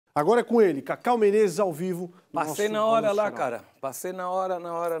Agora é com ele, Cacau Menezes ao vivo. Passei na hora lá, cara. Passei na hora.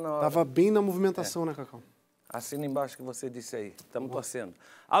 Tava bem na movimentação, né, Cacau? Assina embaixo que você disse aí. Estamos torcendo.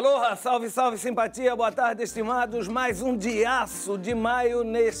 Aloha, salve, salve, simpatia. Boa tarde, estimados. Mais um diaço de maio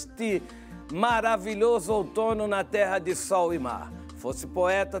neste maravilhoso outono na terra de sol e mar. Fosse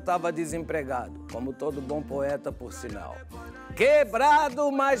poeta, estava desempregado. Como todo bom poeta, por sinal. Quebrado,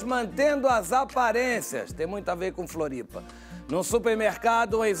 mas mantendo as aparências. Tem muito a ver com Floripa. Num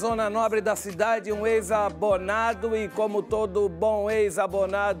supermercado em zona nobre da cidade, um ex-abonado e, como todo bom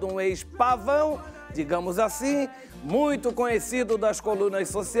ex-abonado, um ex-pavão, digamos assim, muito conhecido das colunas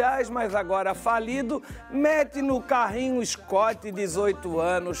sociais, mas agora falido, mete no carrinho Scott, 18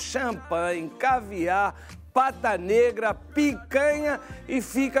 anos, champanhe, caviar, pata negra, picanha e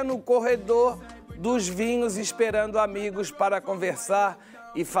fica no corredor dos vinhos esperando amigos para conversar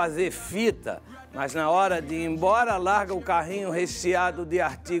e fazer fita. Mas na hora de ir embora, larga o carrinho recheado de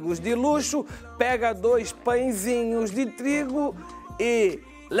artigos de luxo, pega 2 pãezinhos de trigo e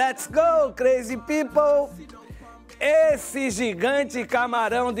let's go, crazy people! Esse gigante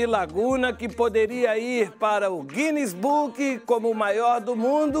camarão de laguna que poderia ir para o Guinness Book como o maior do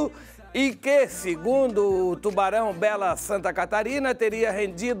mundo e que, segundo o tubarão Bela Santa Catarina, teria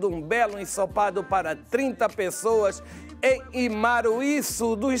rendido um belo ensopado para 30 pessoas em Imaruí,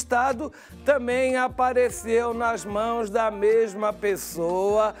 sul do estado, também apareceu nas mãos da mesma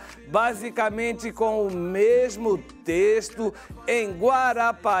pessoa, basicamente com o mesmo texto, em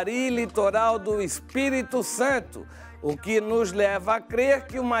Guarapari, litoral do Espírito Santo, o que nos leva a crer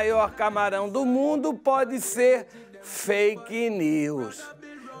que o maior camarão do mundo pode ser fake news.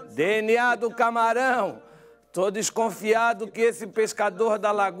 DNA do camarão. Tô desconfiado que esse pescador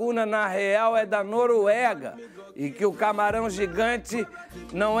da laguna, na real, é da Noruega e que o camarão gigante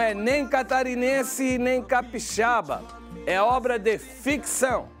não é nem catarinense e nem capixaba. É obra de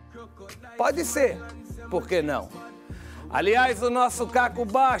ficção. Pode ser, por que não? Aliás, o nosso Caco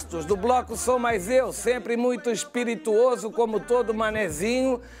Bastos, do bloco Sou Mais Eu, sempre muito espirituoso como todo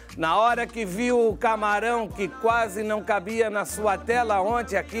manezinho, na hora que viu o camarão que quase não cabia na sua tela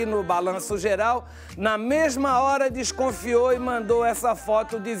ontem aqui no Balanço Geral, na mesma hora desconfiou e mandou essa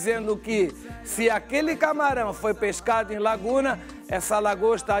foto dizendo que se aquele camarão foi pescado em laguna, essa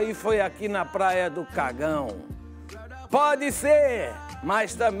lagosta aí foi aqui na praia do Cagão. Pode ser,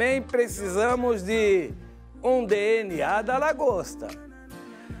 mas também precisamos de um DNA da lagosta.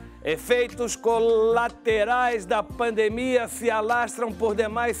 Efeitos colaterais da pandemia se alastram por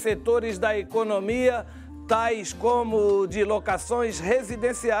demais setores da economia, tais como de locações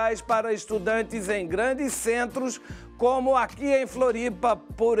residenciais para estudantes em grandes centros, como aqui em Floripa,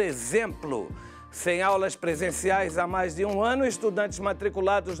 por exemplo. Sem aulas presenciais há mais de um ano, estudantes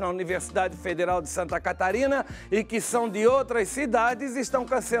matriculados na Universidade Federal de Santa Catarina e que são de outras cidades estão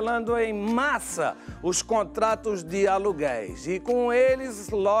cancelando em massa os contratos de aluguéis e com eles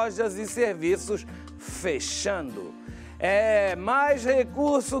lojas e serviços fechando. É mais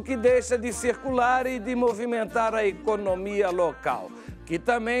recurso que deixa de circular e de movimentar a economia local, que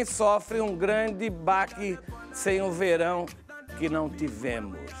também sofre um grande baque sem o verão que não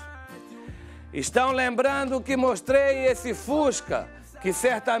tivemos. Estão lembrando que mostrei esse Fusca, que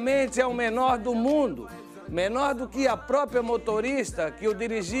certamente é o menor do mundo, menor do que a própria motorista que o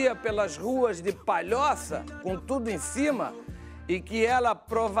dirigia pelas ruas de Palhoça, com tudo em cima, e que ela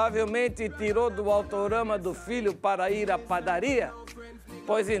provavelmente tirou do autorama do filho para ir à padaria?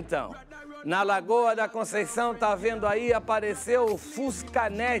 Pois então, na Lagoa da Conceição, tá vendo aí, apareceu o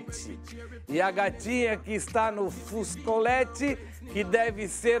Fuscanete. E a gatinha que está no Fuscolete, que deve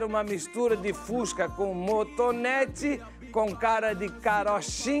ser uma mistura de Fusca com motonete, com cara de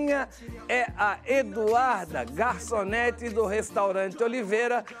carochinha, é a Eduarda, garçonete do restaurante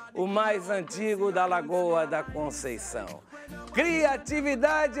Oliveira, o mais antigo da Lagoa da Conceição.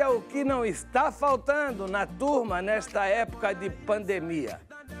 Criatividade é o que não está faltando na turma nesta época de pandemia.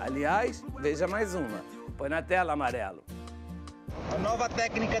 Aliás, veja mais uma. Põe na tela, amarelo. A nova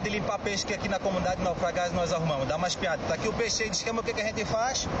técnica de limpar peixe que aqui na comunidade Naufragais nós arrumamos. Dá mais piada. Tá aqui o peixe de esquema, o que a gente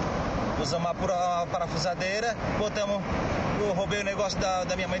faz? Usamos uma parafusadeira, botamos, eu roubei o negócio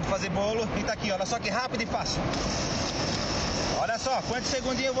da minha mãe de fazer bolo e tá aqui, olha só que rápido e fácil. Olha só, quantos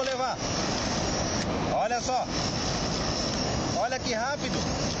segundinhos eu vou levar? Olha só. Olha que rápido.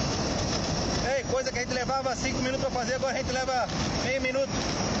 Ei, coisa que a gente levava 5 minutos para fazer, agora a gente leva meio minuto.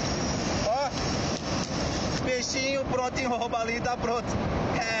 Ó, peixinho prontinho, rouba ali, tá pronto.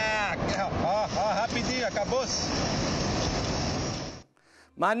 Ó, rapidinho, acabou-se.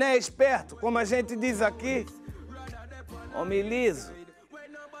 Mané esperto, como a gente diz aqui, homem liso.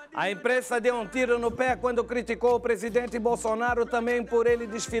 A imprensa deu um tiro no pé quando criticou o presidente Bolsonaro também por ele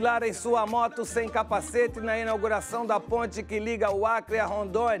desfilar em sua moto sem capacete na inauguração da ponte que liga o Acre à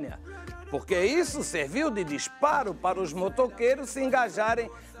Rondônia, porque isso serviu de disparo para os motoqueiros se engajarem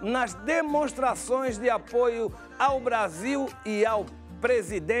nas demonstrações de apoio ao Brasil e ao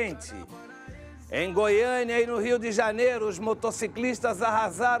presidente. Em Goiânia e no Rio de Janeiro, os motociclistas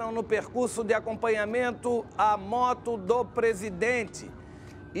arrasaram no percurso de acompanhamento à moto do presidente.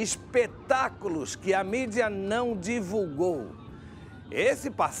 Espetáculos que a mídia não divulgou.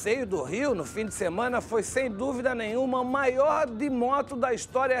 Esse passeio do Rio no fim de semana foi, sem dúvida nenhuma, o maior de moto da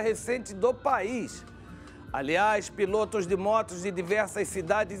história recente do país. Aliás, pilotos de motos de diversas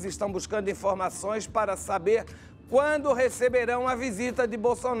cidades estão buscando informações para saber quando receberão a visita de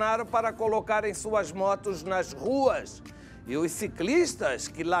Bolsonaro para colocarem suas motos nas ruas. E os ciclistas,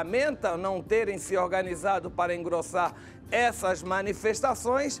 que lamentam não terem se organizado para engrossar essas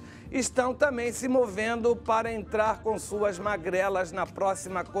manifestações, estão também se movendo para entrar com suas magrelas na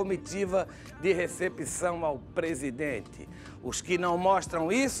próxima comitiva de recepção ao presidente. Os que não mostram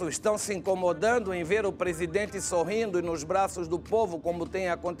isso estão se incomodando em ver o presidente sorrindo e nos braços do povo, como tem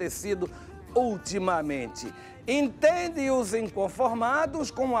acontecido ultimamente. Entende os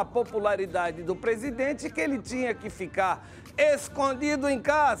inconformados com a popularidade do presidente que ele tinha que ficar escondido em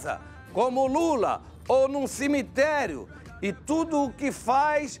casa, como Lula, ou num cemitério, e tudo o que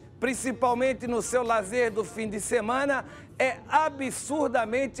faz, principalmente no seu lazer do fim de semana, é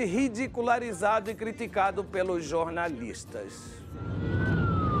absurdamente ridicularizado e criticado pelos jornalistas.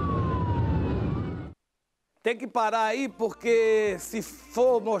 Tem que parar aí, porque se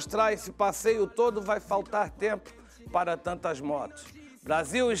for mostrar esse passeio todo, vai faltar tempo para tantas motos. O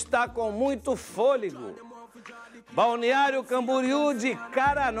Brasil está com muito fôlego. Balneário Camboriú de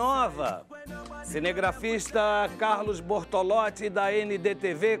cara nova. Cinegrafista Carlos Bortolotti, da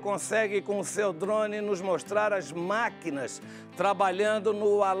NDTV, consegue com seu drone nos mostrar as máquinas trabalhando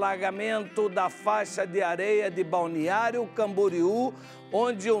no alagamento da faixa de areia de Balneário Camboriú,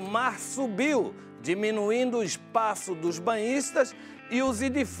 onde o mar subiu, diminuindo o espaço dos banhistas, e os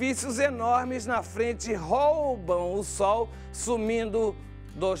edifícios enormes na frente roubam o sol, sumindo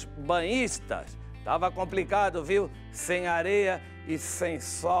dos banhistas. Tava complicado, viu? Sem areia e sem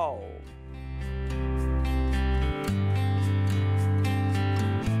sol.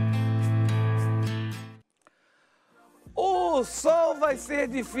 O sol vai ser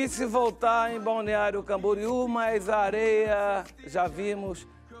difícil voltar em Balneário Camboriú, mas a areia, já vimos,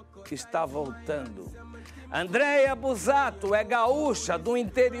 está voltando. Andréia Busato é gaúcha do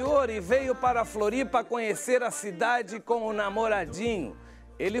interior e veio para Floripa conhecer a cidade com o namoradinho.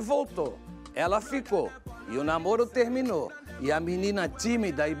 Ele voltou, ela ficou e o namoro terminou. E a menina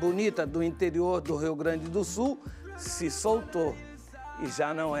tímida e bonita do interior do Rio Grande do Sul se soltou e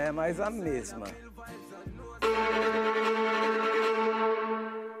já não é mais a mesma.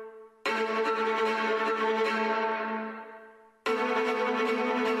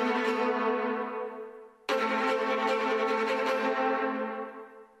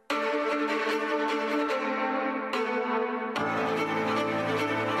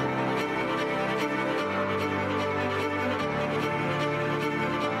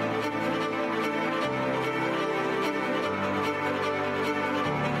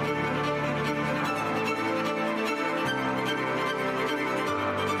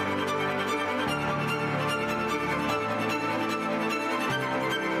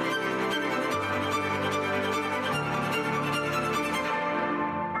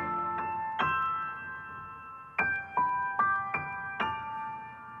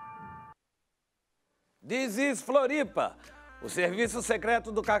 This is Floripa. O serviço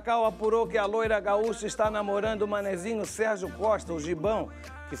secreto do Cacau apurou que a loira gaúcha está namorando o manezinho Sérgio Costa, o Gibão,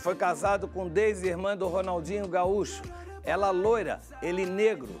 que foi casado com Deise, irmã do Ronaldinho Gaúcho. Ela loira, ele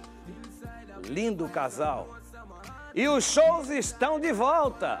negro. Lindo casal. E os shows estão de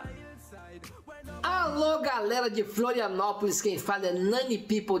volta. Alô, galera de Florianópolis, quem fala é Nani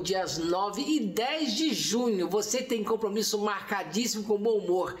People, dias 9 e 10 de junho. Você tem compromisso marcadíssimo com bom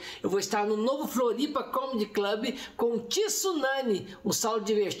humor. Eu vou estar no novo Floripa Comedy Club com Tsunami, um salão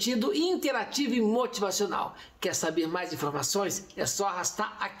divertido, interativo e motivacional. Quer saber mais informações? É só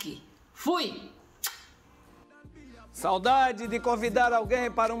arrastar aqui. Fui! Saudade de convidar alguém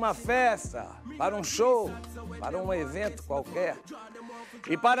para uma festa, para um show, para um evento qualquer.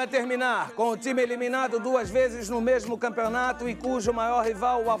 E para terminar, com o time eliminado 2 vezes no mesmo campeonato e cujo maior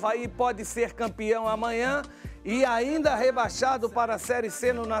rival, o Avaí, pode ser campeão amanhã e ainda rebaixado para a Série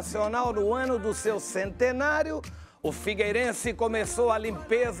C no Nacional no ano do seu centenário, o Figueirense começou a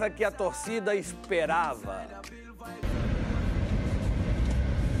limpeza que a torcida esperava.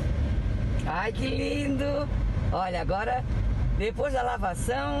 Ai, que lindo! Olha, agora, depois da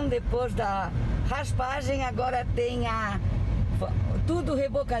lavação, depois da raspagem, agora tem tudo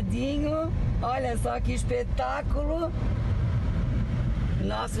rebocadinho. Olha só que espetáculo!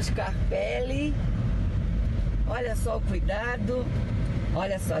 Nosso Scarpelli. Olha só o cuidado.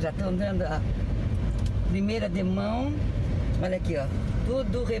 Olha só, já estão dando a primeira de mão. Olha aqui, ó.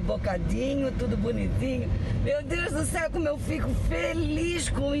 Tudo rebocadinho, tudo bonitinho. Meu Deus do céu, como eu fico feliz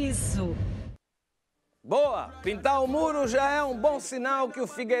com isso. Boa! Pintar o muro já é um bom sinal que o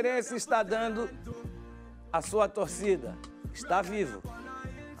Figueirense está dando à sua torcida. Está vivo.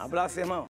 Abraço, irmão.